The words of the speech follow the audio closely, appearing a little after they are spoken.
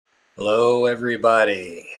Hello,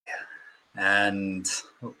 everybody, and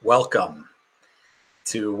welcome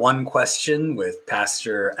to One Question with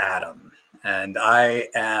Pastor Adam. And I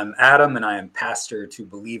am Adam, and I am pastor to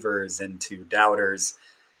believers and to doubters,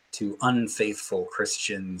 to unfaithful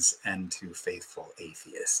Christians and to faithful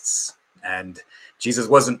atheists. And Jesus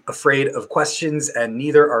wasn't afraid of questions, and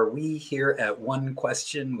neither are we here at One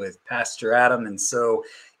Question with Pastor Adam. And so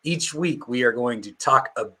each week we are going to talk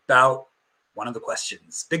about one of the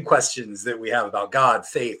questions, big questions that we have about God,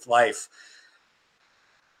 faith, life,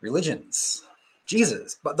 religions,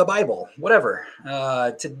 Jesus, but the Bible, whatever.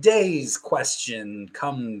 Today's question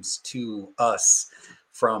comes to us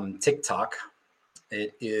from TikTok.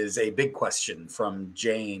 It is a big question from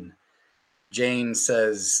Jane. Jane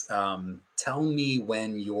says, tell me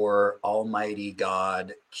when your almighty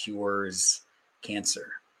God cures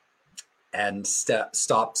cancer and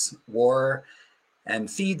stops war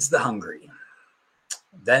and feeds the hungry.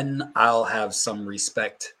 Then I'll have some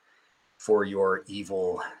respect for your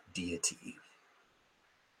evil deity.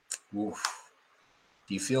 Oof.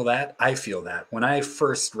 Do you feel that? I feel that. When I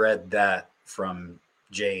first read that from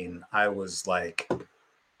Jane, I was like,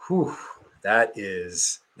 whew, that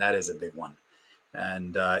is a big one.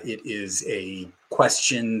 And it is a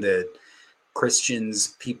question that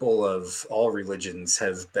Christians, people of all religions,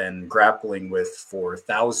 have been grappling with for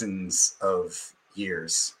thousands of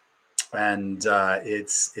years. And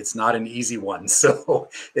it's not an easy one. So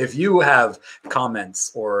if you have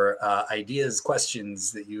comments or ideas,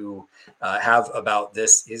 questions that you have about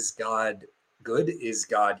this, is God good? Is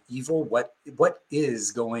God evil? What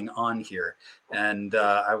is going on here? And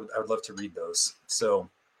I would love to read those. So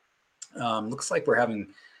looks like we're having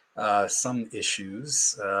some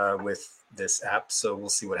issues with this app, so we'll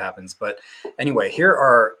see what happens. But anyway, here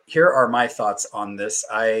are my thoughts on this.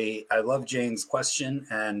 I love Jane's question,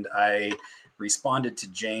 and I responded to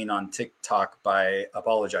Jane on TikTok by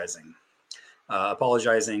apologizing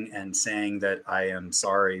and saying that I am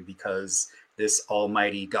sorry because this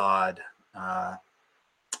almighty God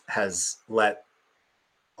has let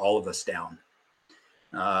all of us down.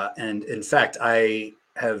 And in fact, I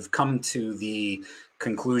have come to the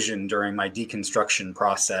conclusion during my deconstruction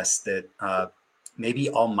process that maybe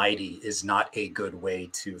almighty is not a good way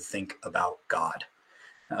to think about God.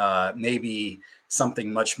 Maybe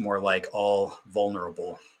something much more like all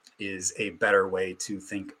vulnerable is a better way to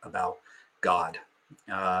think about God.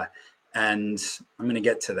 And I'm going to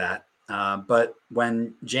get to that. But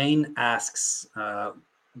when Jane asks,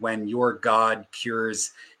 when your God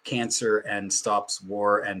cures cancer and stops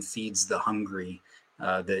war and feeds the hungry,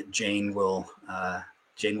 that Jane will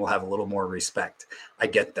have a little more respect. I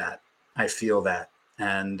get that. I feel that,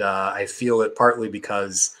 and I feel it partly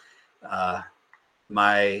because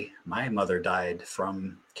my mother died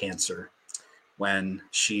from cancer when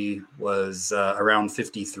she was around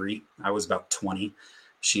 53. I was about 20.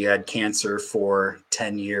 She had cancer for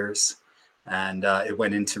 10 years, and it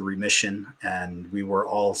went into remission. And we were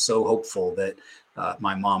all so hopeful that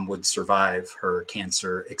my mom would survive her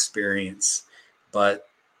cancer experience. But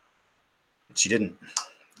she didn't.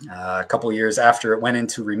 A couple of years after it went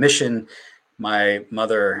into remission, my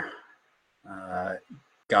mother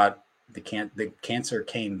got the cancer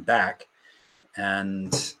came back,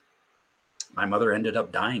 and my mother ended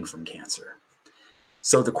up dying from cancer.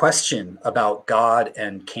 So the question about God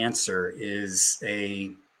and cancer is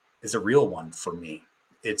a real one for me.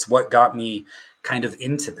 It's what got me kind of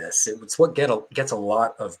into this. It's what gets a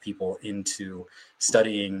lot of people into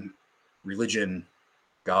studying religion,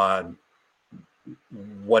 God,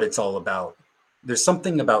 what it's all about. There's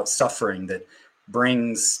something about suffering that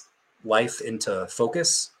brings life into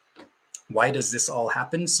focus. Why does this all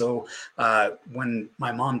happen? So when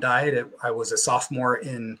my mom died, I was a sophomore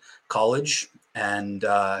in college and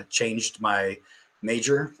changed my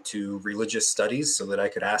major to religious studies so that I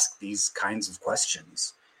could ask these kinds of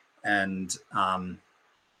questions. And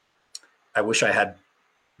I wish I had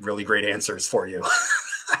really great answers for you.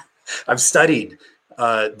 I've studied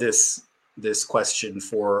this question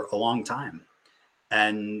for a long time,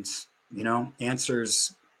 and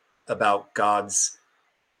answers about God's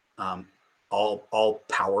all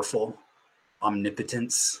powerful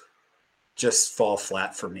omnipotence just fall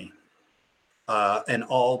flat for me. An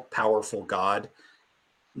all powerful God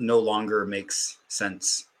no longer makes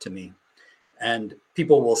sense to me. And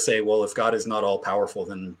people will say, well, if God is not all powerful,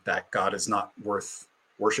 then that God is not worth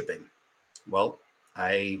worshiping. Well,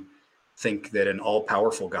 I think that an all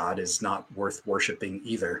powerful God is not worth worshiping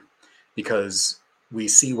either, because we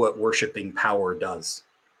see what worshiping power does.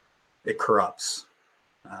 It corrupts.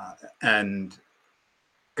 And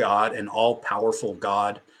God, an all powerful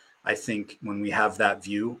God, I think when we have that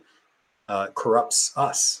view, corrupts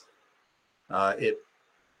us.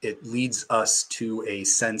 It leads us to a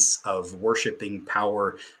sense of worshiping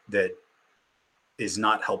power that is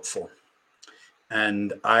not helpful.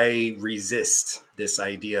 And I resist this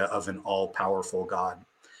idea of an all-powerful God.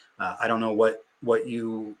 I don't know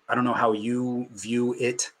I don't know how you view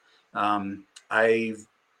it. I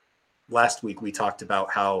Last week we talked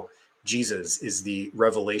about how Jesus is the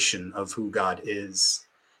revelation of who God is.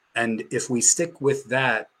 And if we stick with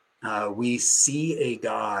that, we see a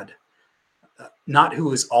God not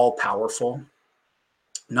who is all powerful,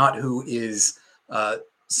 not who is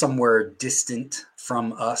somewhere distant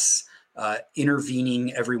from us,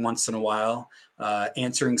 intervening every once in a while,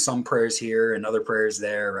 answering some prayers here and other prayers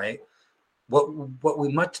there, right? What we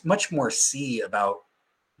much more see about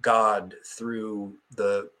God through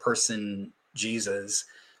the person Jesus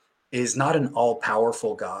is not an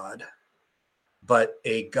all-powerful God, but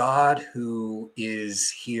a God who is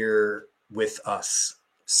here with us,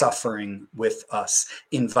 suffering with us,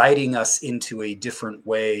 inviting us into a different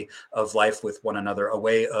way of life with one another, a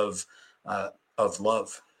way of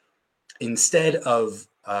love, instead of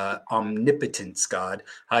omnipotence God.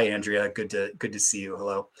 Hi, Andrea. Good to see you.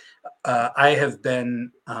 Hello. I have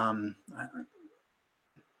been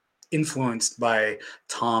influenced by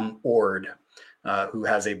Tom Oord, who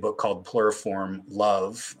has a book called Pluriform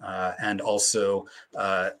Love, and also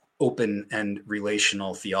Open and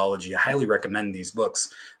Relational Theology. I highly recommend these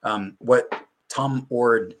books. What Tom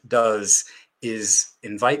Oord does is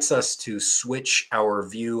invites us to switch our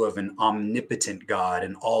view of an omnipotent God,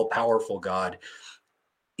 an all-powerful God,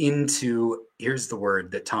 into, here's the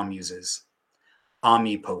word that Tom uses,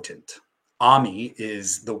 omnipotent. Omni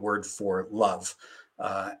is the word for love,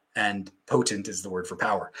 and potent is the word for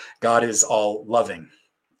power. God is all loving.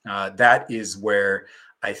 That is where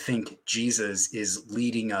I think Jesus is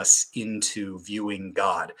leading us into viewing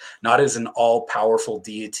God, not as an all-powerful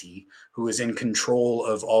deity who is in control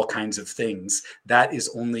of all kinds of things. That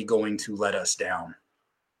is only going to let us down.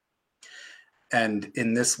 And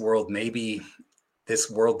in this world, maybe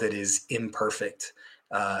this world that is imperfect,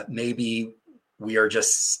 maybe we are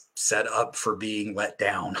just set up for being let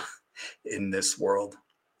down in this world.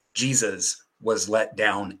 Jesus was let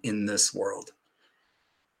down in this world.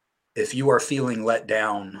 If you are feeling let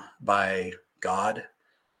down by God,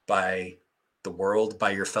 by the world,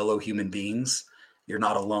 by your fellow human beings, you're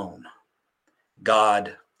not alone.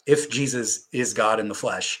 God, if Jesus is God in the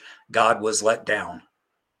flesh, God was let down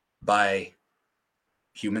by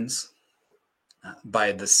humans,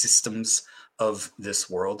 by the systems of this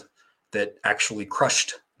world that actually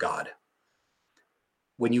crushed God.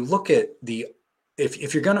 When you look at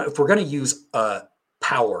if we're gonna use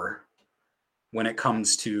power when it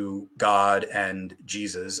comes to God and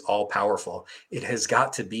Jesus, all powerful, it has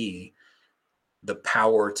got to be the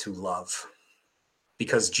power to love,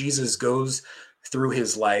 because Jesus goes through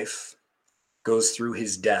his life, goes through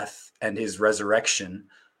his death and his resurrection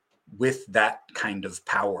with that kind of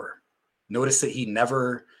power. Notice that he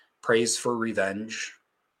never prays for revenge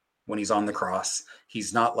when he's on the cross.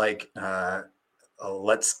 He's not like,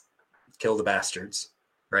 let's kill the bastards,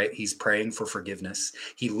 right? He's praying for forgiveness.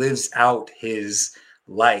 He lives out his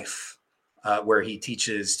life where he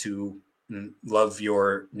teaches to love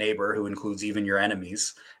your neighbor, who includes even your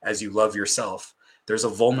enemies, as you love yourself. There's a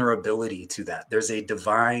vulnerability to that. There's a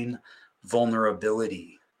divine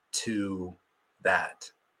vulnerability to that.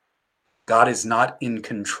 God is not in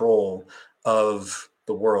control of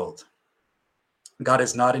the world. God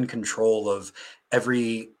is not in control of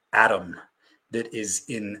every atom that is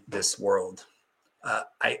in this world.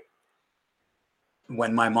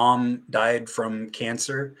 When my mom died from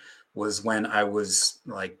cancer was when I was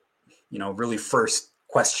like, really first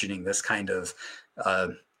questioning this kind of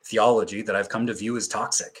theology that I've come to view as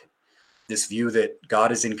toxic. This view that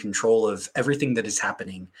God is in control of everything that is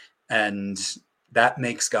happening, and that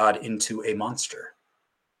makes God into a monster.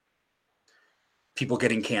 People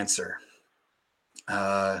getting cancer.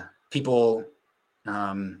 People,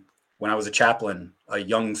 when I was a chaplain, a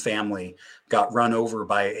young family got run over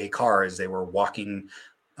by a car as they were walking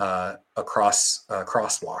across a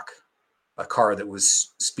crosswalk, a car that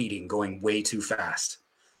was speeding, going way too fast.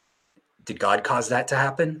 Did God cause that to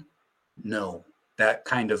happen? No. That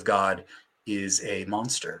kind of God is a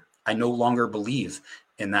monster. I no longer believe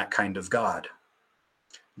in that kind of God.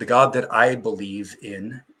 The God that I believe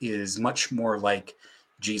in is much more like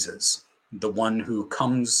Jesus, the one who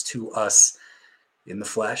comes to us in the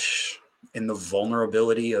flesh, in the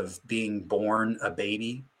vulnerability of being born a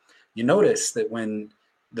baby. You notice that when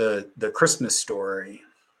the Christmas story,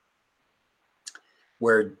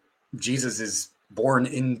 where Jesus is born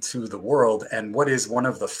into the world. And what is one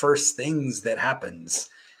of the first things that happens?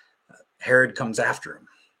 Herod comes after him,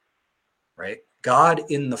 right? God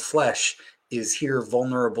in the flesh is here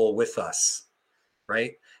vulnerable with us,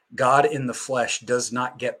 right? God in the flesh does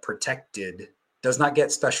not get protected, does not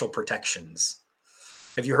get special protections.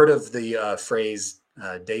 Have you heard of the phrase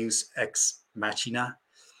Deus ex machina?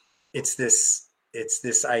 It's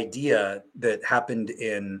this idea that happened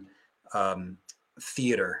in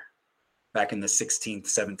theater back in the 16th,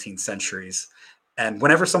 17th centuries. And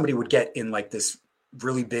whenever somebody would get in like this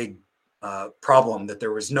really big problem that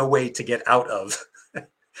there was no way to get out of,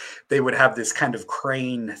 they would have this kind of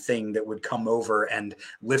crane thing that would come over and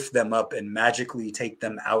lift them up and magically take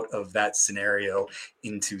them out of that scenario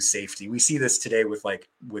into safety. We see this today with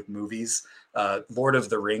movies. Lord of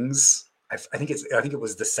the Rings. I think it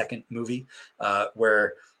was the second movie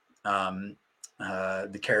where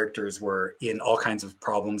the characters were in all kinds of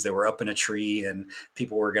problems. They were up in a tree and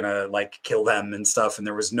people were gonna like kill them and stuff, and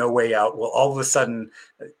there was no way out. Well, all of a sudden,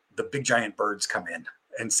 the big giant birds come in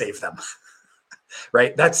and save them.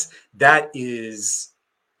 Right? That is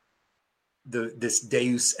this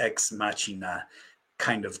Deus ex machina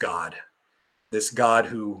kind of God. This God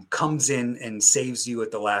who comes in and saves you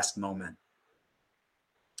at the last moment.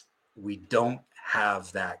 We don't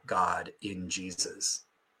have that God in Jesus.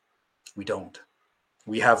 We don't.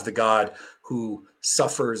 We have the God who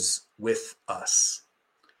suffers with us,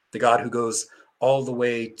 the God who goes all the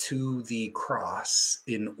way to the cross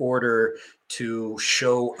in order to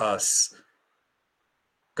show us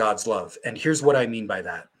God's love. And here's what I mean by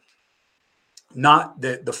that. Not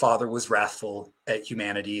that the Father was wrathful at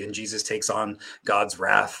humanity and Jesus takes on God's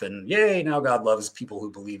wrath and yay, now God loves people who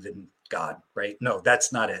believe in God, right? No,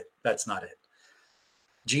 that's not it. That's not it.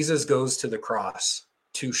 Jesus goes to the cross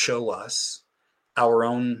to show us our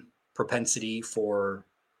own propensity for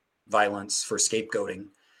violence, for scapegoating,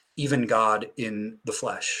 even God in the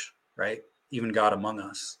flesh, right? Even God among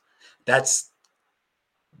us.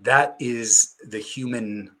 That is the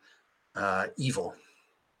human evil.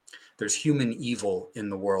 There's human evil in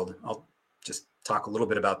the world. I'll just talk a little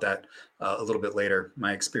bit about that a little bit later,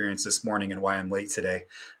 my experience this morning and why I'm late today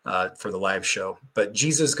for the live show. But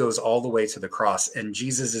Jesus goes all the way to the cross, and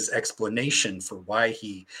Jesus's explanation for why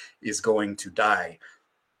he is going to die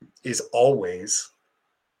is always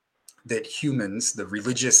that humans, the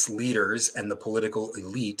religious leaders and the political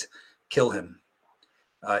elite, kill him.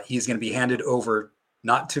 He's going to be handed over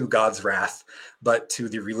not to God's wrath, but to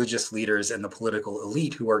the religious leaders and the political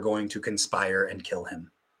elite who are going to conspire and kill him.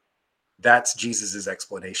 That's Jesus's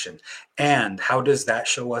explanation. And how does that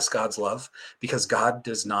show us God's love? Because God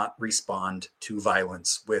does not respond to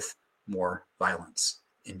violence with more violence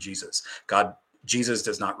in Jesus. Jesus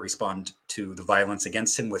does not respond to the violence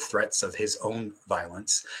against him with threats of his own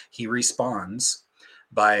violence. He responds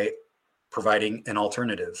by providing an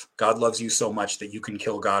alternative. God loves you so much that you can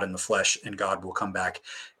kill God in the flesh and God will come back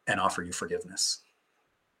and offer you forgiveness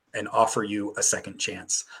and offer you a second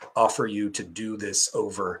chance, offer you to do this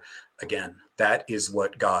over again. That is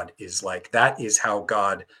what God is like. That is how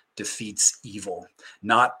God defeats evil,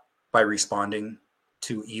 not by responding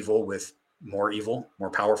to evil with more evil, more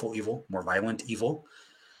powerful evil, more violent evil,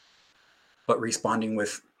 but responding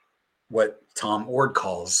with what Tom Oord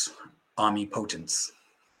calls omnipotence,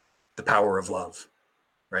 the power of love,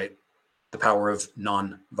 right? The power of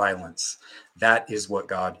non-violence. That is what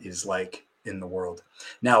God is like in the world.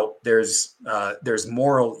 Now, there's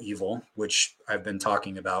moral evil, which I've been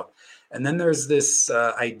talking about. And then there's this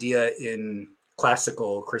idea in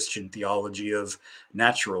classical Christian theology of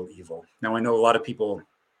natural evil. Now, I know a lot of people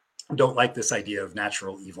don't like this idea of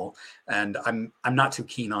natural evil, and I'm not too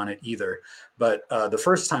keen on it either. But the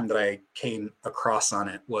first time that I came across on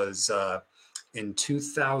it was in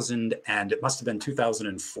 2000, and it must have been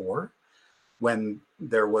 2004, when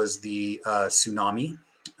there was the tsunami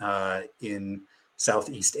in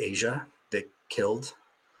Southeast Asia that killed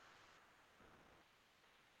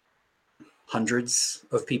hundreds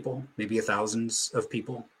of people, maybe thousands of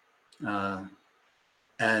people.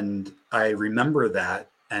 And I remember that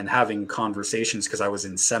and having conversations because I was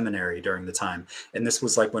in seminary during the time. And this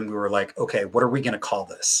was like when we were like, okay, what are we going to call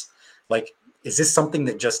this? Like, is this something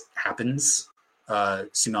that just happens?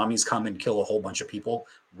 Tsunamis come and kill a whole bunch of people,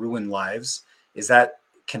 ruin lives.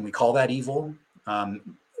 Can we call that evil?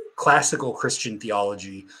 Classical Christian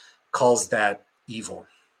theology calls that evil.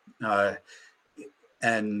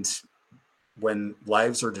 And when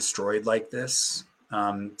lives are destroyed like this,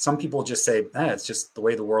 some people just say, it's just the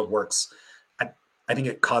way the world works. I think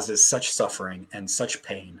it causes such suffering and such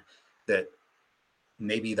pain that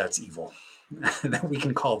maybe that's evil. That we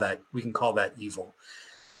can call that evil.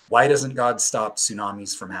 Why doesn't God stop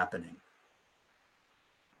tsunamis from happening?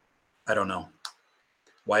 I don't know.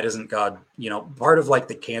 Why doesn't God, part of like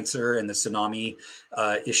the cancer and the tsunami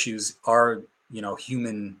issues are,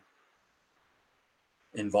 human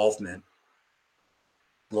involvement,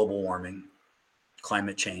 global warming,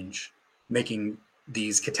 climate change, making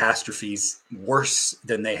these catastrophes worse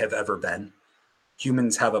than they have ever been.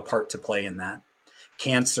 Humans have a part to play in that.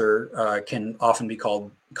 Cancer can often be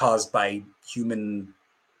caused by human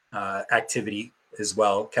activity as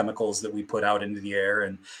well, chemicals that we put out into the air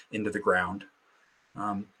and into the ground.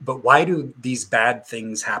 But why do these bad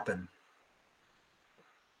things happen?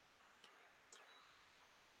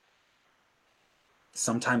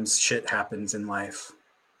 Sometimes shit happens in life.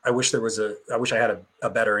 I wish I had a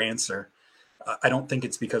better answer. I don't think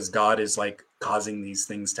it's because God is like causing these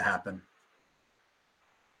things to happen.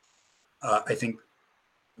 I think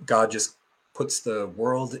God just puts the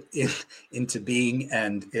world into being.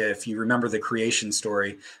 And if you remember the creation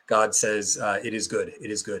story, God says, it is good,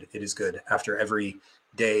 it is good, it is good. After every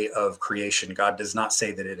day of creation, God does not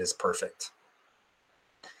say that it is perfect.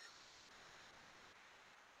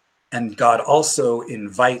 And God also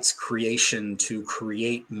invites creation to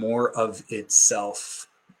create more of itself.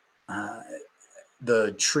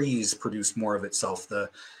 The trees produce more of itself. The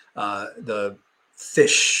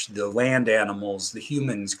fish, the land animals, the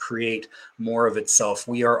humans create more of itself.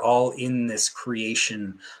 We are all in this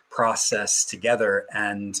creation process together,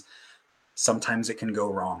 and sometimes it can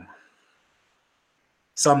go wrong.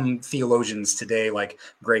 Some theologians today, like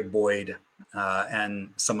Greg Boyd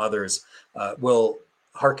and some others, will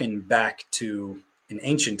hearken back to an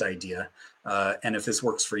ancient idea. And if this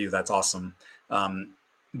works for you, that's awesome.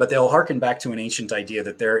 But they'll hearken back to an ancient idea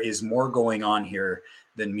that there is more going on here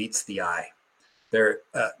than meets the eye.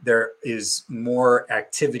 There is more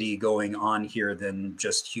activity going on here than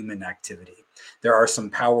just human activity. There are some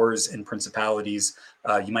powers and principalities,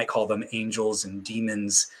 you might call them angels and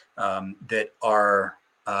demons, that are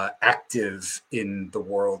active in the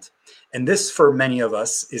world. And this, for many of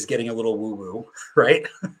us, is getting a little woo-woo, right?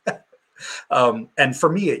 And for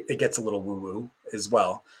me, it gets a little woo-woo as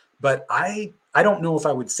well. But I don't know if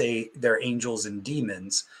I would say they're angels and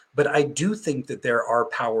demons, but I do think that there are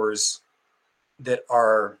powers that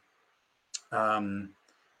are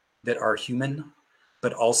human,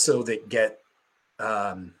 but also that get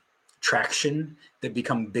traction, that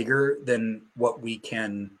become bigger than what we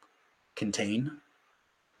can contain.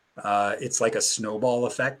 It's like a snowball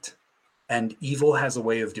effect, and evil has a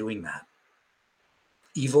way of doing that.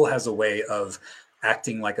 Evil has a way of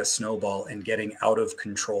acting like a snowball and getting out of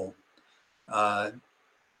control.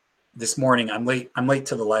 This morning, I'm late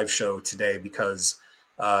to the live show today because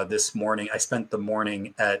this morning I spent the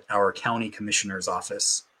morning at our county commissioner's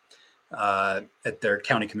office at their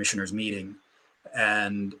county commissioner's meeting,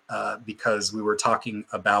 and because we were talking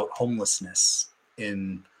about homelessness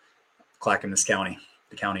in Clackamas County,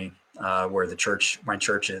 the county where my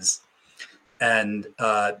church is. And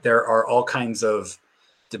there are all kinds of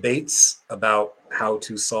debates about how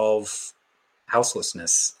to solve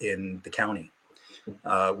houselessness in the county.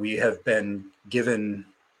 We have been given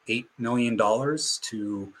 $8 million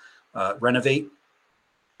to renovate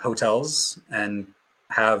hotels and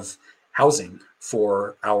have housing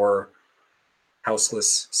for our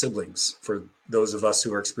houseless siblings, for those of us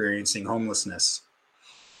who are experiencing homelessness.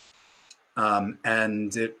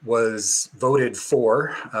 And it was voted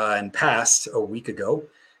for and passed a week ago.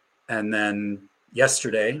 And then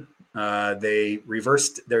yesterday, they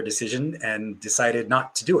reversed their decision and decided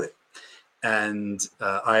not to do it. And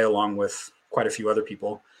I, along with quite a few other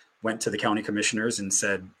people, went to the county commissioners and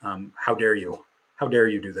said, how dare you? How dare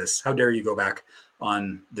you do this? How dare you go back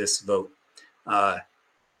on this vote?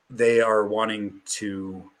 They are wanting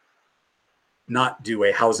to not do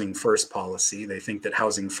a housing first policy. They think that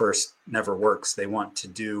housing first never works. They want to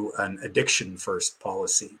do an addiction first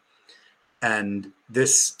policy. And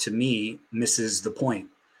this, to me, misses the point,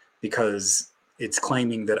 because it's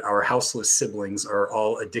claiming that our houseless siblings are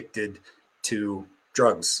all addicted to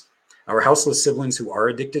drugs. Our houseless siblings who are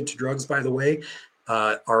addicted to drugs, by the way,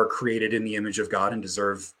 are created in the image of God and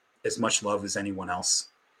deserve as much love as anyone else.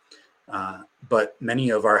 But many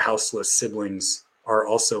of our houseless siblings are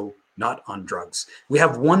also not on drugs. We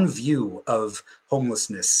have one view of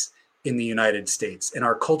homelessness in the United States, and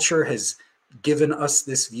our culture has given us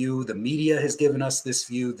this view. The media has given us this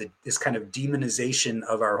view, this kind of demonization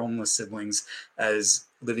of our homeless siblings as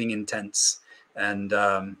living in tents and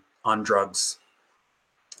on drugs.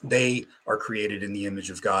 They are created in the image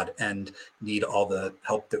of God and need all the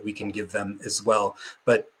help that we can give them as well.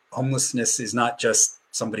 But homelessness is not just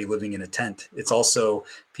somebody living in a tent. It's also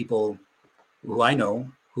people who I know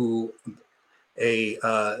who a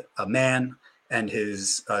man and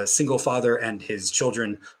his single father and his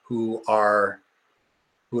children who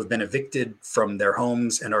have been evicted from their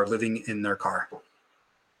homes and are living in their car.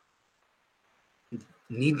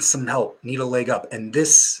 Need some help, need a leg up. And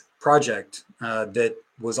this project that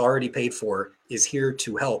was already paid for is here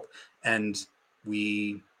to help. And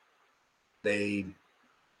they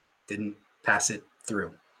didn't pass it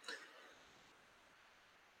through.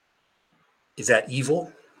 Is that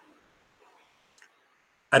evil?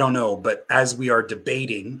 I don't know. But as we are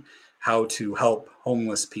debating how to help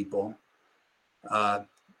homeless people are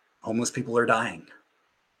dying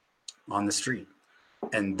on the street.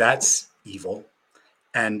 And that's evil.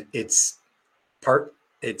 And it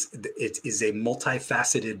is a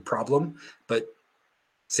multifaceted problem, but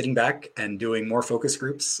sitting back and doing more focus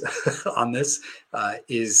groups on this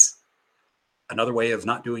is another way of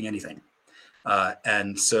not doing anything.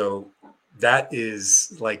 And so that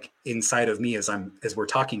is like inside of me as we're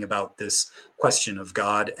talking about this question of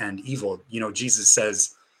God and evil. You know, Jesus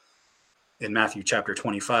says in Matthew chapter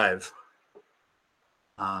 25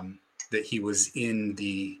 that he was in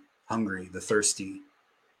the hungry, the thirsty,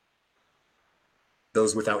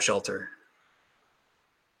 those without shelter.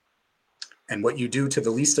 And what you do to the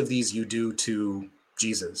least of these, you do to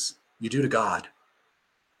Jesus. You do to God.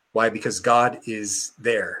 Why? Because God is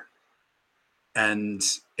there. And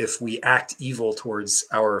if we act evil towards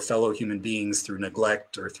our fellow human beings through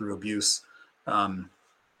neglect or through abuse,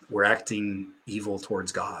 we're acting evil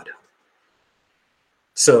towards God.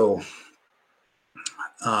 So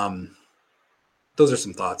those are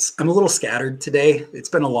some thoughts. I'm a little scattered today. It's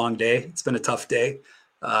been a long day. It's been a tough day.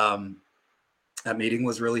 That meeting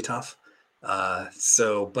was really tough.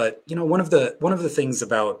 But you know, one of the things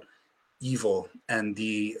about evil and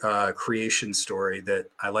the creation story that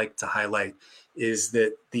I like to highlight is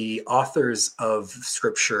that the authors of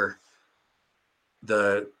Scripture,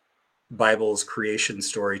 the Bible's creation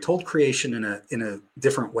story, told creation in a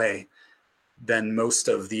different way than most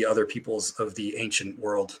of the other peoples of the ancient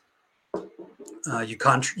world. You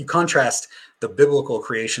contrast the biblical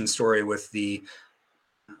creation story with the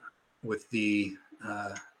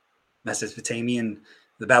Mesopotamian,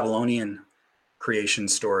 the Babylonian creation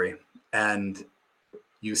story, and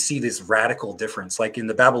you see this radical difference. Like in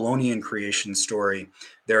the Babylonian creation story,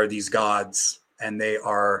 there are these gods, and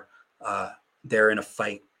they're in a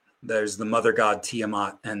fight. There's the mother god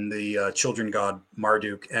Tiamat and the children god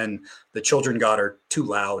Marduk, and the children god are too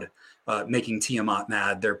loud, making Tiamat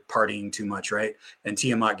mad. They're partying too much, right? And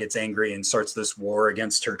Tiamat gets angry and starts this war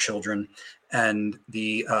against her children. And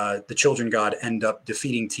the children god end up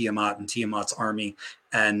defeating Tiamat and Tiamat's army.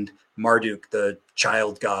 And Marduk, the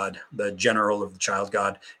child god, the general of the child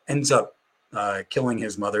god, ends up killing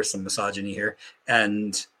his mother, some misogyny here,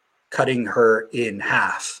 and cutting her in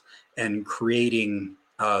half and creating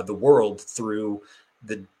the world through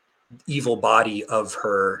the evil body of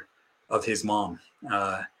his mom.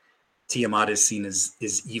 Tiamat is seen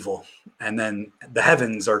as evil. And then the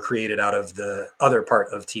heavens are created out of the other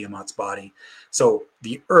part of Tiamat's body. So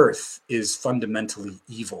the earth is fundamentally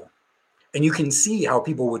evil. And you can see how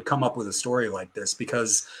people would come up with a story like this,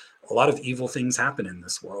 because a lot of evil things happen in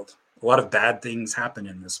this world. A lot of bad things happen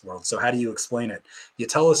in this world. So how do you explain it? You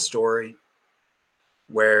tell a story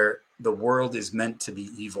where the world is meant to be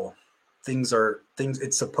evil.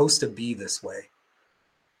 It's supposed to be this way.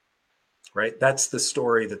 Right? That's the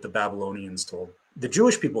story that the Babylonians told. The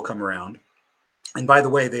Jewish people come around, and by the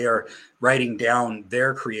way, they are writing down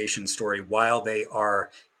their creation story while they are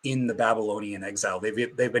in the Babylonian exile.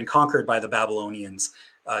 They've been conquered by the Babylonians,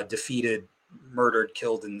 defeated, murdered,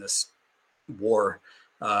 killed in this war,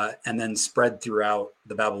 and then spread throughout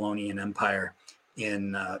the Babylonian Empire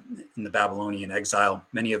in the Babylonian exile,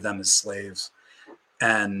 many of them as slaves.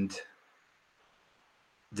 And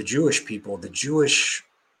the Jewish people, the Jewish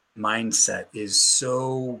mindset is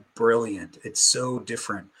so brilliant. It's so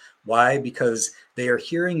different. Why? Because they are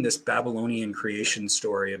hearing this Babylonian creation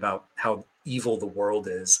story about how evil the world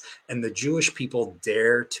is. And the Jewish people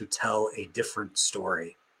dare to tell a different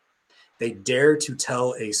story. They dare to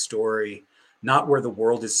tell a story not where the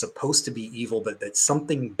world is supposed to be evil, but that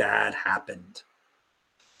something bad happened.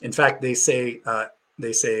 In fact, they say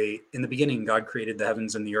in the beginning, God created the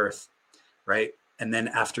heavens and the earth, right? And then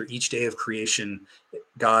after each day of creation,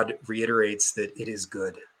 God reiterates that it is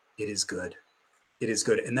good. It is good. It is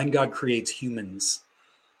good. And then God creates humans.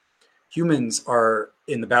 Humans are,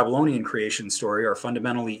 in the Babylonian creation story, are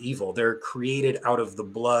fundamentally evil. They're created out of the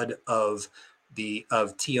blood of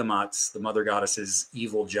Tiamat's, the mother goddess's,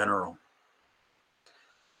 evil general.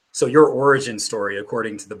 So your origin story,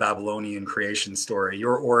 according to the Babylonian creation story,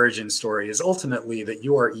 your origin story is ultimately that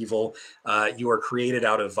you are evil, you are created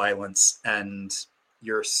out of violence, and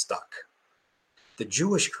you're stuck. The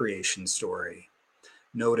Jewish creation story,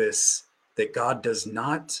 notice that God does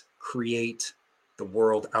not create the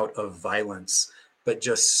world out of violence, but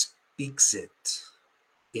just speaks it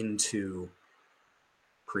into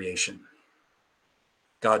creation.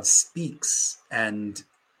 God speaks, and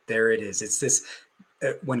there it is. It's this,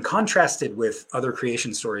 when contrasted with other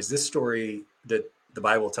creation stories, this story that the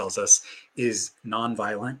Bible tells us is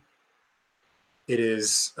nonviolent. It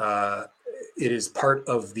is part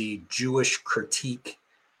of the Jewish critique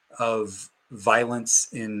of violence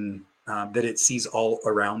in that it sees all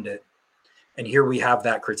around it. And here we have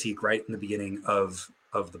that critique right in the beginning of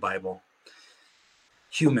the Bible.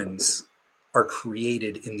 Humans are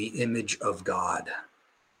created in the image of God.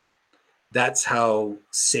 That's how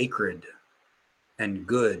sacred and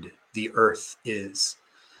good the earth is.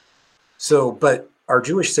 So, but our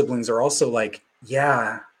Jewish siblings are also like,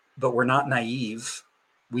 yeah, but we're not naive.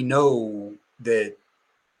 We know that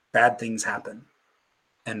bad things happen.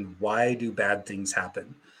 And why do bad things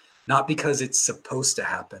happen? Not because it's supposed to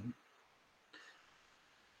happen.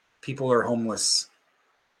 People are homeless,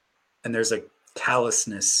 and there's a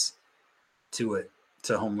callousness to it,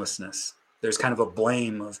 to homelessness. There's kind of a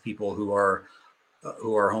blame of people who are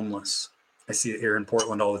homeless. I see it here in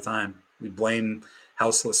Portland all the time. We blame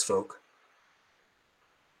houseless folk.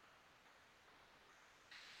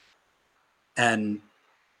 And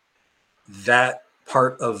that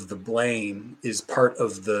part of the blame is part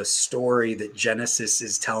of the story that Genesis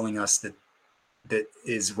is telling us that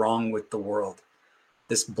is wrong with the world.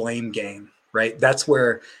 This blame game, right? That's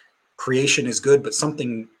where creation is good, but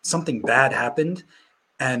something bad happened,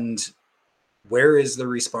 and where is the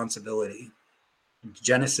responsibility?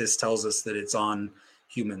 Genesis tells us that it's on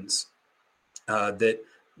humans, that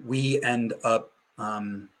we end up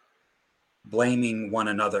blaming one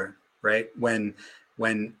another, right? When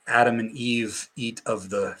Adam and Eve eat of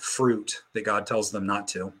the fruit that God tells them not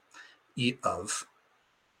to eat of,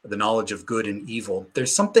 the knowledge of good and evil,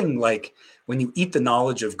 there's something like when you eat the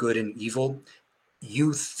knowledge of good and evil,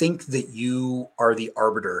 you think that you are the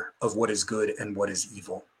arbiter of what is good and what is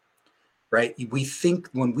evil, right? We think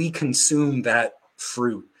when we consume that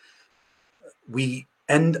fruit, we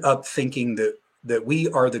end up thinking that we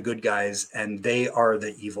are the good guys and they are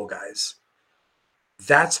the evil guys.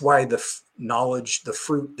 That's why the knowledge, the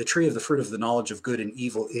fruit, the tree of the fruit of the knowledge of good and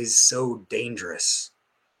evil is so dangerous.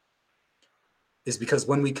 Is because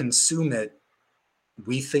when we consume it,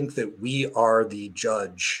 we think that we are the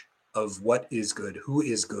judge of what is good,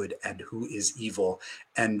 and who is evil.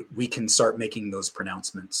 And we can start making those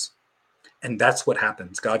pronouncements. And that's what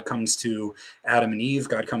happens. God comes to Adam and Eve.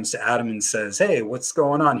 God comes to Adam and says, hey, what's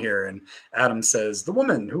going on here? And Adam says, the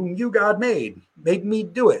woman whom you, God, made me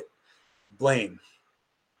do it. Blame.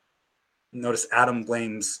 Notice Adam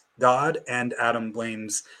blames God and Adam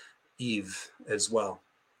blames Eve as well.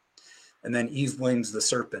 And then Eve blames the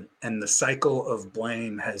serpent. And the cycle of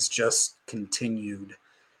blame has just continued.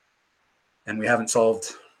 And we haven't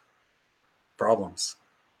solved problems.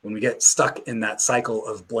 When we get stuck in that cycle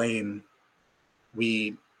of blame,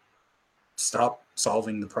 we stop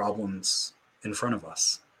solving the problems in front of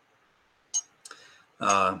us.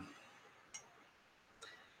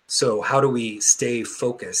 So how do we stay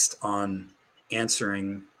focused on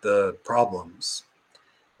answering the problems?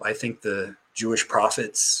 I think the Jewish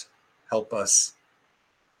prophets help us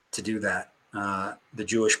to do that. The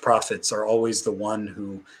Jewish prophets are always the one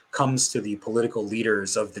who comes to the political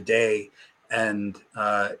leaders of the day and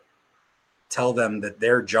tell them that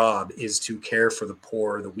their job is to care for the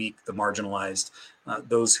poor, the weak, the marginalized,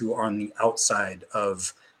 those who are on the outside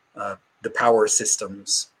of the power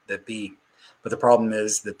systems that be. But the problem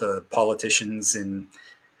is that the politicians in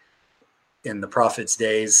the prophets'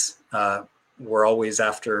 days were always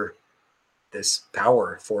after this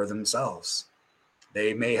power for themselves.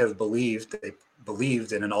 They may have believed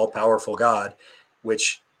in an all-powerful God,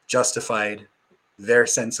 which justified their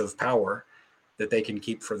sense of power that they can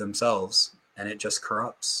keep for themselves, and it just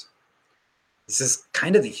corrupts. This is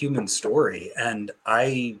kind of the human story, and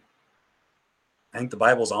I think the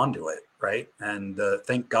Bible's onto it, right? And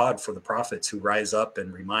thank God for the prophets who rise up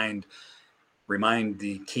and remind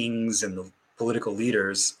the kings and the political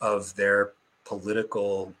leaders of their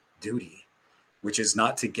political duty, which is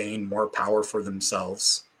not to gain more power for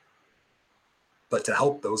themselves, but to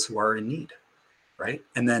help those who are in need, right?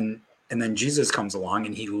 And then Jesus comes along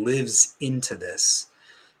and he lives into this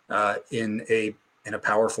in a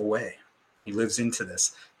powerful way. He lives into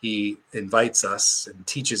this. He invites us and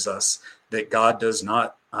teaches us that God does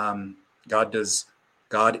not,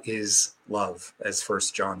 God is love, as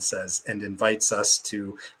First John says, and invites us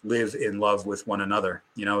to live in love with one another.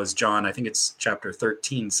 You know, as John, I think it's chapter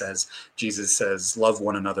 13 says, Jesus says, love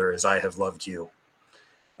one another as I have loved you.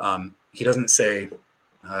 He doesn't say,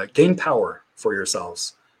 gain power for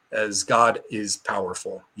yourselves as God is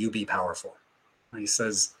powerful. You be powerful. He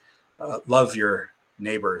says, love your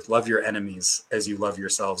neighbor, love your enemies as you love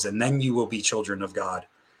yourselves, and then you will be children of God.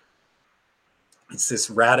 It's this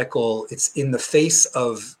radical, it's in the face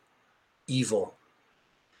of evil,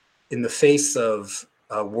 in the face of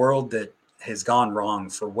a world that has gone wrong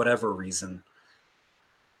for whatever reason.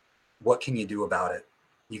 What can you do about it?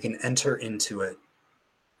 You can enter into it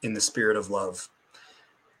in the spirit of love.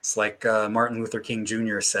 It's like Martin Luther King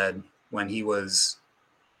Jr. said when he was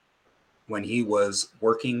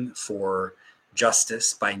working for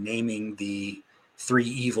justice by naming the three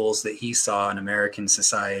evils that he saw in American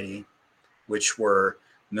society, which were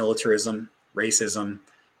militarism, racism,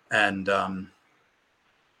 and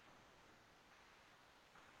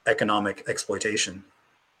economic exploitation.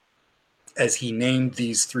 As he named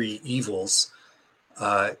these three evils,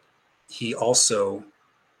 he also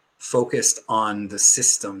focused on the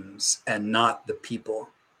systems and not the people,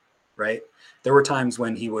 right? There were times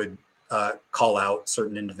when he would call out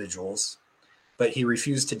certain individuals, but he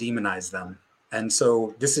refused to demonize them. And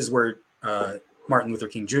so this is where Martin Luther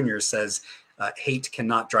King Jr. says, hate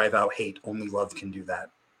cannot drive out hate, only love can do that.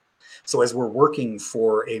 So as we're working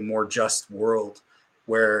for a more just world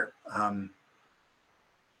where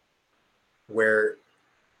we're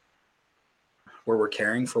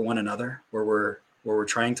caring for one another, where we're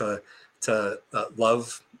trying to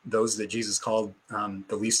love those that Jesus called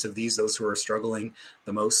the least of these, those who are struggling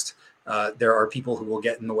the most, there are people who will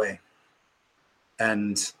get in the way.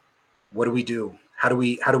 And what do we do? How do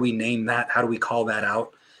we name that? How do we call that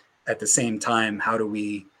out? At the same time, how do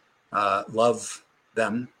we love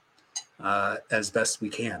them as best we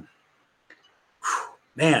can?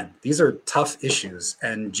 Man, these are tough issues.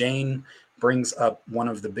 And Jane brings up one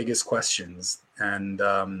of the biggest questions. And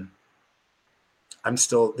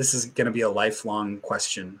this is going to be a lifelong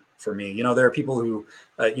question for me. You know, there are people who,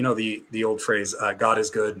 the old phrase, God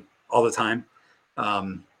is good all the time.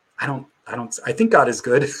 I think God is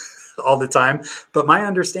good all the time, but my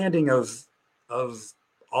understanding of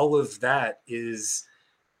all of that is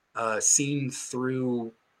seen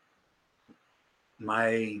through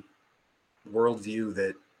my worldview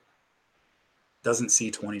that doesn't see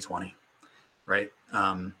 2020, right?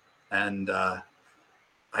 And I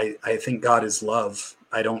think God is love.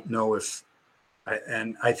 I don't know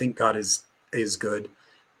I think God is good,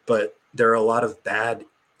 but there are a lot of bad,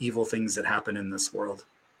 evil things that happen in this world.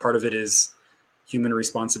 Part of it is human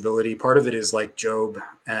responsibility. Part of it is like Job,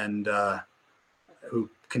 and who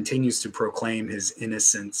continues to proclaim his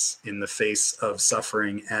innocence in the face of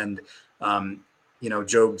suffering. And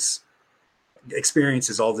Job's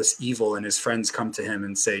experiences all this evil, and his friends come to him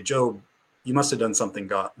and say, Job, you must have done something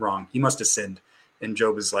wrong. You must have sinned. And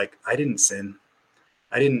Job is like, I didn't sin.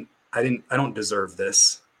 I don't deserve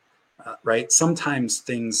this. Right? Sometimes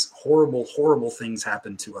horrible things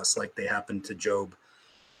happen to us, like they happened to Job,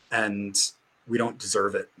 and we don't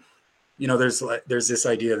deserve it. You know, there's this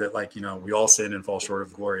idea that, like, you know, we all sin and fall short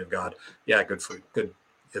of the glory of God. Yeah, good.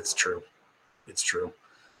 It's true. It's true.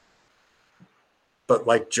 But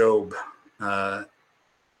like Job, we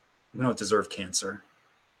don't deserve cancer,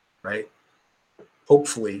 right?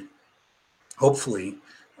 Hopefully,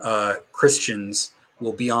 Christians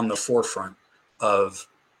will be on the forefront of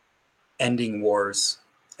ending wars.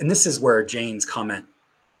 And this is where Jane's comment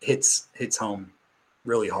hits home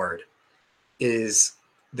really hard, is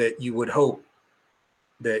that you would hope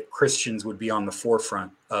that Christians would be on the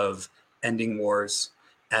forefront of ending wars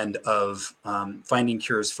and of finding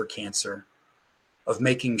cures for cancer, of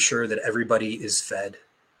making sure that everybody is fed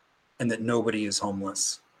and that nobody is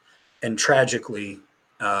homeless. And tragically,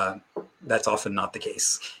 that's often not the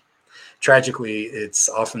case. Tragically, it's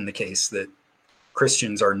often the case that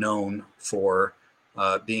Christians are known for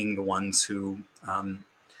being the ones who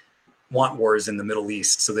want wars in the Middle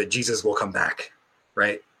East so that Jesus will come back,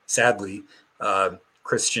 right? Sadly,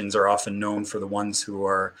 Christians are often known for the ones who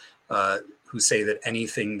are who say that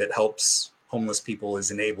anything that helps homeless people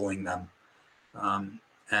is enabling them,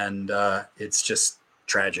 and it's just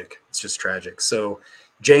tragic. It's just tragic. So,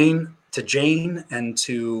 Jane, and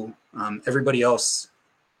to everybody else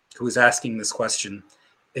who is asking this question,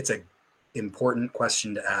 it's an important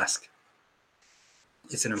question to ask.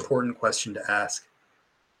 It's an important question to ask.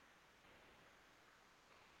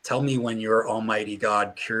 Tell me when your almighty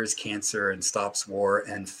God cures cancer and stops war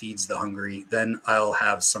and feeds the hungry, then I'll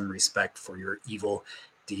have some respect for your evil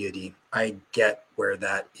deity. I get where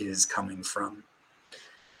that is coming from.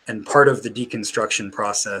 And part of the deconstruction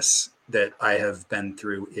process that I have been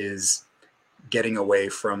through is getting away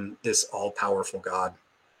from this all-powerful God.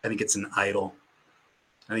 I think it's an idol.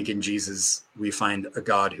 I think in Jesus, we find a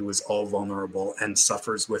God who is all vulnerable and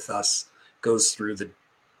suffers with us, goes through the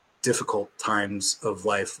difficult times of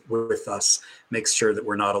life with us, makes sure that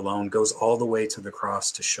we're not alone, goes all the way to the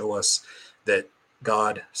cross to show us that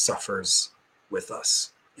God suffers with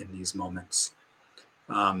us in these moments.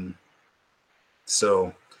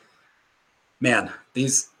 So, man,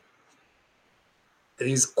 these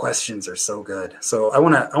questions are so good. So I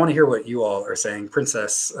want to hear what you all are saying.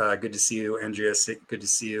 Princess, good to see you. Andrea, good to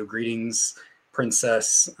see you. Greetings,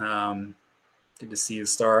 Princess. Good to see you.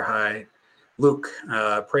 Star High. Luke,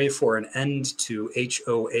 pray for an end to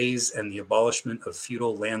HOAs and the abolishment of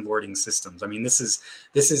feudal landlording systems. I mean, this is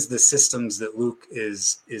the systems that Luke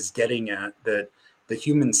is getting at, that the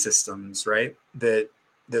human systems, right, that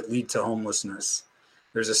lead to homelessness.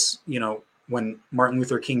 There's this, when Martin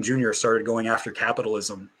Luther King Jr. started going after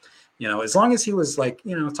capitalism, as long as he was like,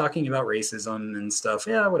 talking about racism and stuff,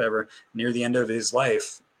 yeah, whatever. Near the end of his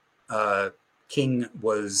life, King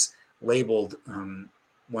was labeled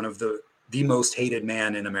one of the most hated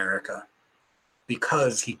man in America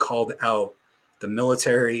because he called out the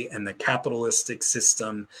military and the capitalistic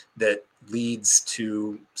system that leads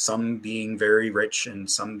to some being very rich and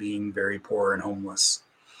some being very poor and homeless.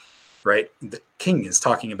 Right? The King is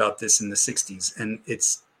talking about this in the 60s, and it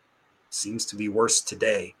seems to be worse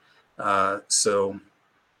today.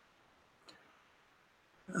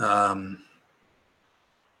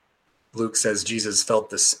 Luke says Jesus felt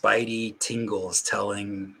the spidey tingles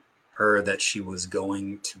telling her that she was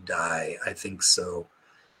going to die. I think so.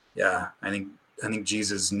 Yeah, I think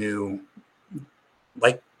Jesus knew,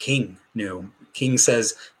 like King knew. King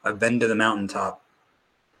says, I've been to the mountaintop.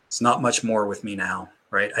 It's not much more with me now,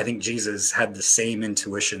 right? I think Jesus had the same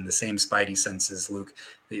intuition, the same spidey senses, Luke,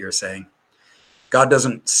 that you're saying. God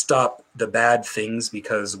doesn't stop the bad things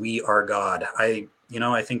because we are God. I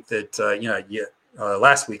think that,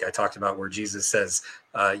 last week I talked about where Jesus says,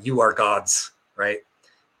 you are gods, right?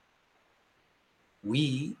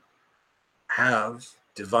 We have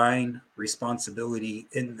divine responsibility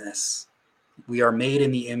in this. We are made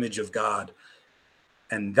in the image of God.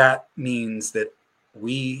 And that means that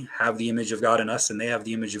we have the image of God in us and they have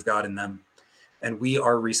the image of God in them. And we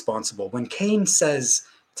are responsible. When Cain says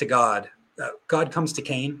to God, God comes to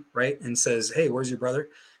Cain, right, and says, hey, where's your brother?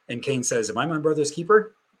 And Cain says, am I my brother's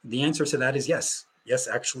keeper? The answer to that is yes. Yes,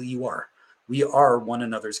 actually you are. We are one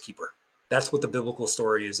another's keeper. That's what the biblical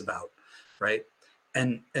story is about, right?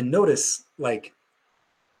 And notice, like,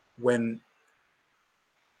 when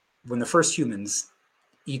the first humans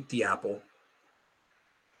eat the apple,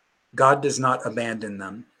 God does not abandon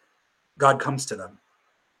them. God comes to them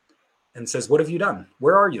and says, what have you done?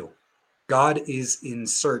 Where are you? God is in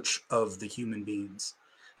search of the human beings.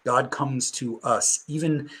 God comes to us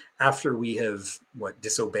even after we have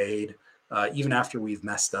disobeyed, even after we've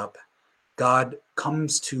messed up. God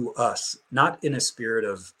comes to us, not in a spirit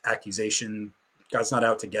of accusation. God's not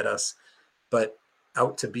out to get us, but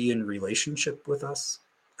out to be in relationship with us,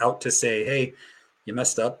 out to say, hey, you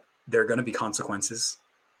messed up. There are going to be consequences.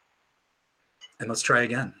 And let's try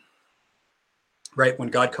again. Right? When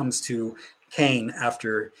God comes to Cain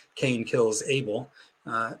after Cain kills Abel,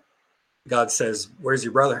 God says, where's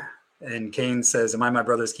your brother? And Cain says, am I my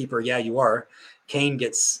brother's keeper? Yeah, you are. Cain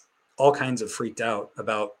gets all kinds of freaked out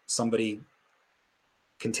about somebody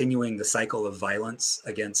continuing the cycle of violence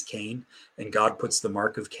against Cain. And God puts the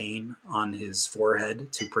mark of Cain on his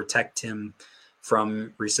forehead to protect him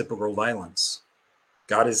from reciprocal violence.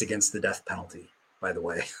 God is against the death penalty, by the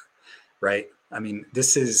way, right? I mean,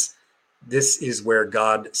 this is where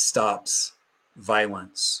God stops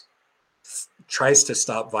violence, tries to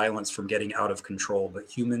stop violence from getting out of control, but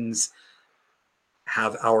humans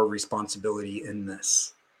have our responsibility in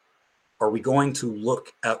this. Are we going to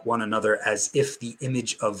look at one another as if the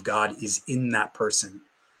image of God is in that person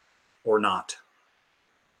or not?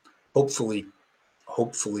 Hopefully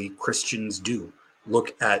Christians do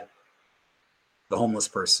look at the homeless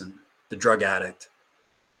person, the drug addict,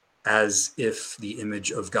 as if the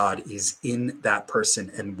image of God is in that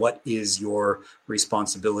person. And what is your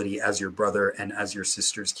responsibility as your brother and as your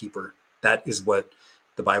sister's keeper? That is what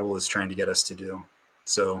the Bible is trying to get us to do.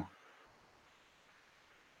 So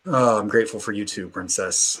I'm grateful for you too,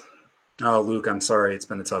 Princess. Oh, Luke, I'm sorry. It's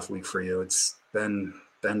been a tough week for you. It's been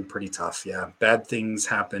been pretty tough. Yeah. Bad things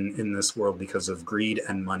happen in this world because of greed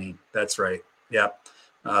and money. That's right. Yeah.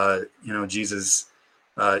 Jesus,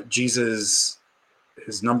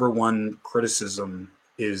 his number one criticism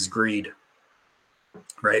is greed,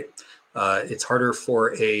 right? It's harder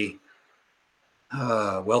for a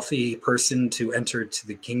wealthy person to enter to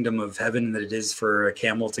the kingdom of heaven than it is for a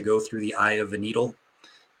camel to go through the eye of a needle.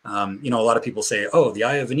 A lot of people say, oh, the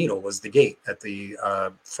eye of a needle was the gate at the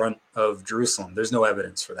front of Jerusalem. There's no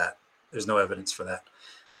evidence for that.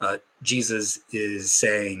 Jesus is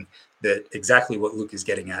saying that exactly what Luke is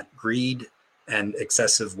getting at: greed and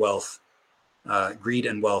excessive wealth. Greed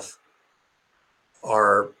and wealth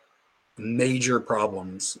are major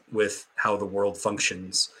problems with how the world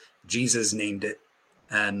functions. Jesus named it.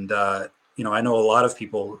 And, I know a lot of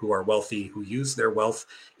people who are wealthy who use their wealth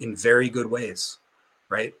in very good ways,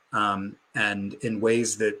 right? And in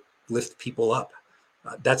ways that lift people up.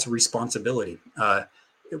 That's a responsibility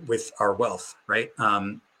with our wealth, right?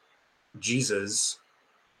 Jesus,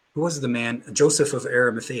 who was the man? Joseph of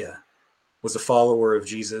Arimathea was a follower of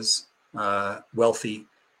Jesus, wealthy,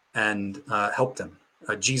 and helped him.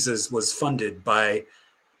 Jesus was funded by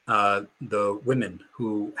the women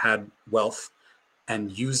who had wealth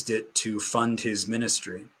and used it to fund his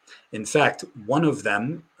ministry. In fact, one of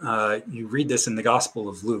them, you read this in the Gospel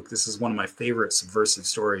of Luke. This is one of my favorite subversive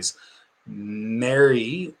stories.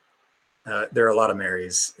 Mary, there are a lot of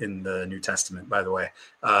Marys in the New Testament, by the way.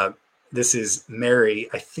 This is Mary,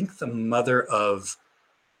 I think the mother of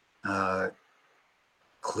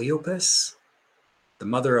Cleopas, the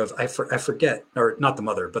mother of, I forget, or not the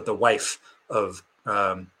mother, but the wife of,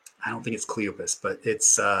 I don't think it's Cleopas, but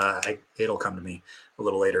it's, it'll come to me a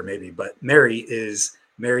little later maybe. But Mary is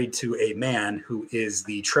married to a man who is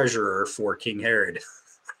the treasurer for King Herod.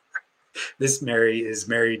 This Mary is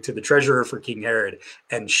married to the treasurer for King Herod,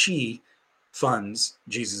 and she funds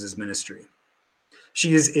Jesus's ministry.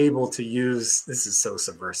 She is able to use, this is so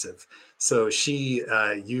subversive. So she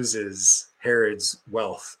uses Herod's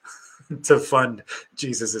wealth to fund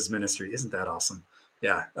Jesus's ministry. Isn't that awesome?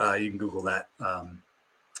 Yeah, you can Google that.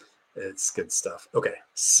 It's good stuff. Okay,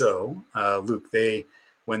 so Luke,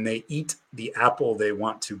 when they eat the apple, they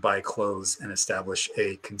want to buy clothes and establish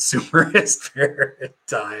a consumerist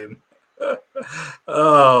paradigm.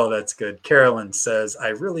 Oh, that's good. Carolyn says, I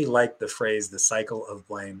really like the phrase, the cycle of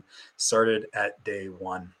blame started at day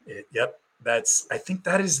one. I think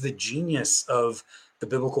that is the genius of the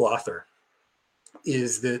biblical author,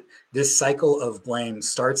 is that this cycle of blame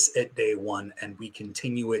starts at day one and we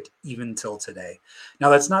continue it even till today.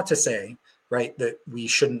 Now, that's not to say, right, that we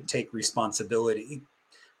shouldn't take responsibility,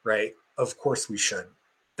 right? Of course we should.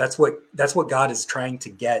 That's what God is trying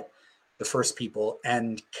to get the first people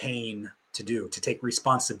and Cain to do, to take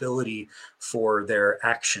responsibility for their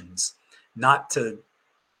actions, not to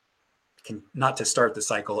start the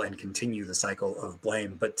cycle and continue the cycle of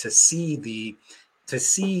blame, but to see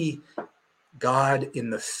God in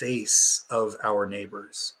the face of our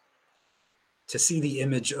neighbors, to see the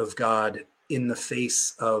image of God in the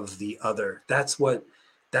face of the other. That's what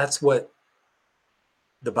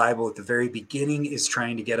the Bible at the very beginning is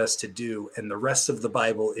trying to get us to do. And the rest of the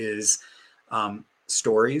Bible is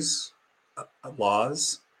stories,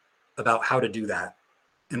 laws about how to do that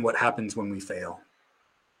and what happens when we fail.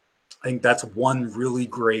 I think that's one really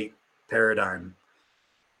great paradigm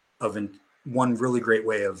one really great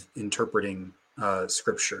way of interpreting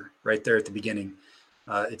scripture. Right there at the beginning,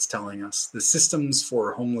 it's telling us the systems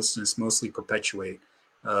for homelessness mostly perpetuate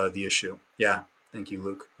the issue. Yeah, thank you,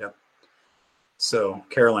 Luke. Yep. So,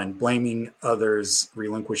 Caroline, blaming others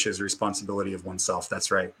relinquishes responsibility of oneself. That's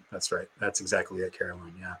right. That's exactly it,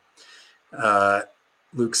 Caroline. Yeah.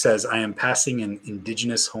 Luke says, I am passing an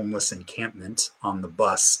indigenous homeless encampment on the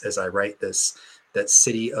bus as I write this, that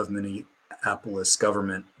city of Minneapolis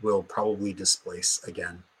government will probably displace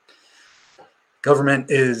again. Government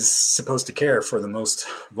is supposed to care for the most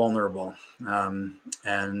vulnerable. We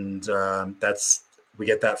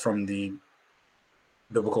get that from the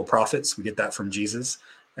biblical prophets. We get that from Jesus.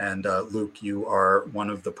 And Luke, you are one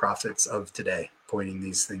of the prophets of today, pointing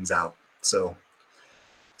these things out. So,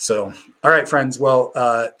 all right, friends. Well,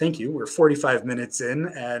 thank you. We're 45 minutes in,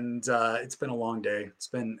 and it's been a long day. It's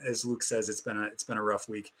been, as Luke says, it's been a rough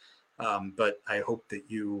week. But I hope that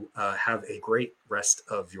you have a great rest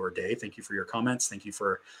of your day. Thank you for your comments. Thank you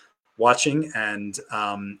for watching. And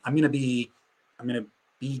I'm gonna be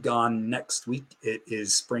gone next week. It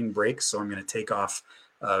is spring break, so I'm gonna take off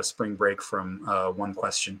spring break from One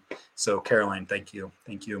Question. So Caroline, thank you.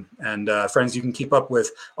 And friends, you can keep up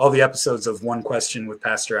with all the episodes of One Question with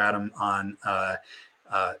Pastor Adam on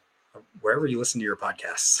wherever you listen to your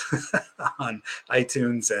podcasts on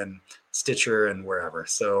iTunes and Stitcher and wherever.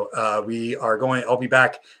 So I'll be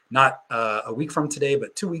back not a week from today,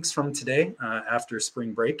 but 2 weeks from today after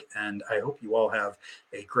spring break. And I hope you all have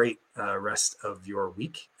a great rest of your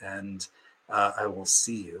week. And I will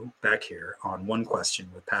see you back here on One Question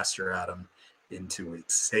with Pastor Adam in 2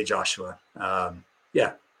 weeks. Hey, Joshua.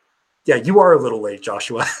 Yeah, you are a little late,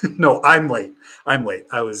 Joshua. No, I'm late.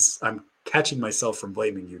 I'm catching myself from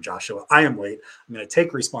blaming you, Joshua. I am late. I'm going to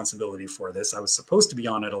take responsibility for this. I was supposed to be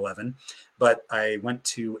on at 11, but I went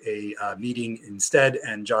to a meeting instead.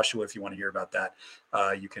 And Joshua, if you want to hear about that,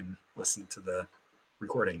 you can listen to the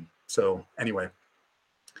recording. So anyway,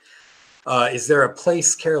 is there a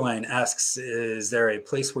place, Caroline asks, is there a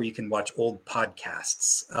place where you can watch old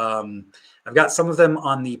podcasts? I've got some of them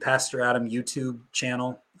on the Pastor Adam YouTube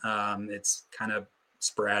channel. It's kind of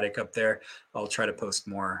sporadic up there. I'll try to post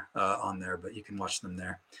more on there, but you can watch them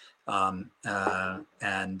there.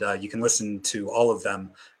 And you can listen to all of them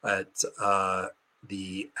at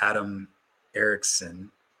the Adam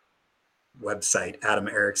Erickson website,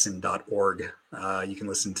 adamerickson.org. You can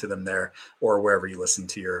listen to them there or wherever you listen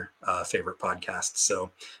to your favorite podcasts. So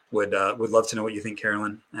would love to know what you think,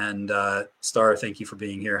 Carolyn. And Star, thank you for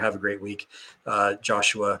being here. Have a great week.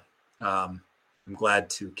 Joshua, I'm glad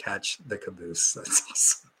to catch the caboose. That's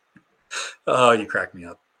awesome. Oh, you crack me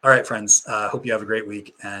up. All right, friends. Hope you have a great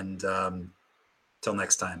week. And till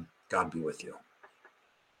next time, God be with you.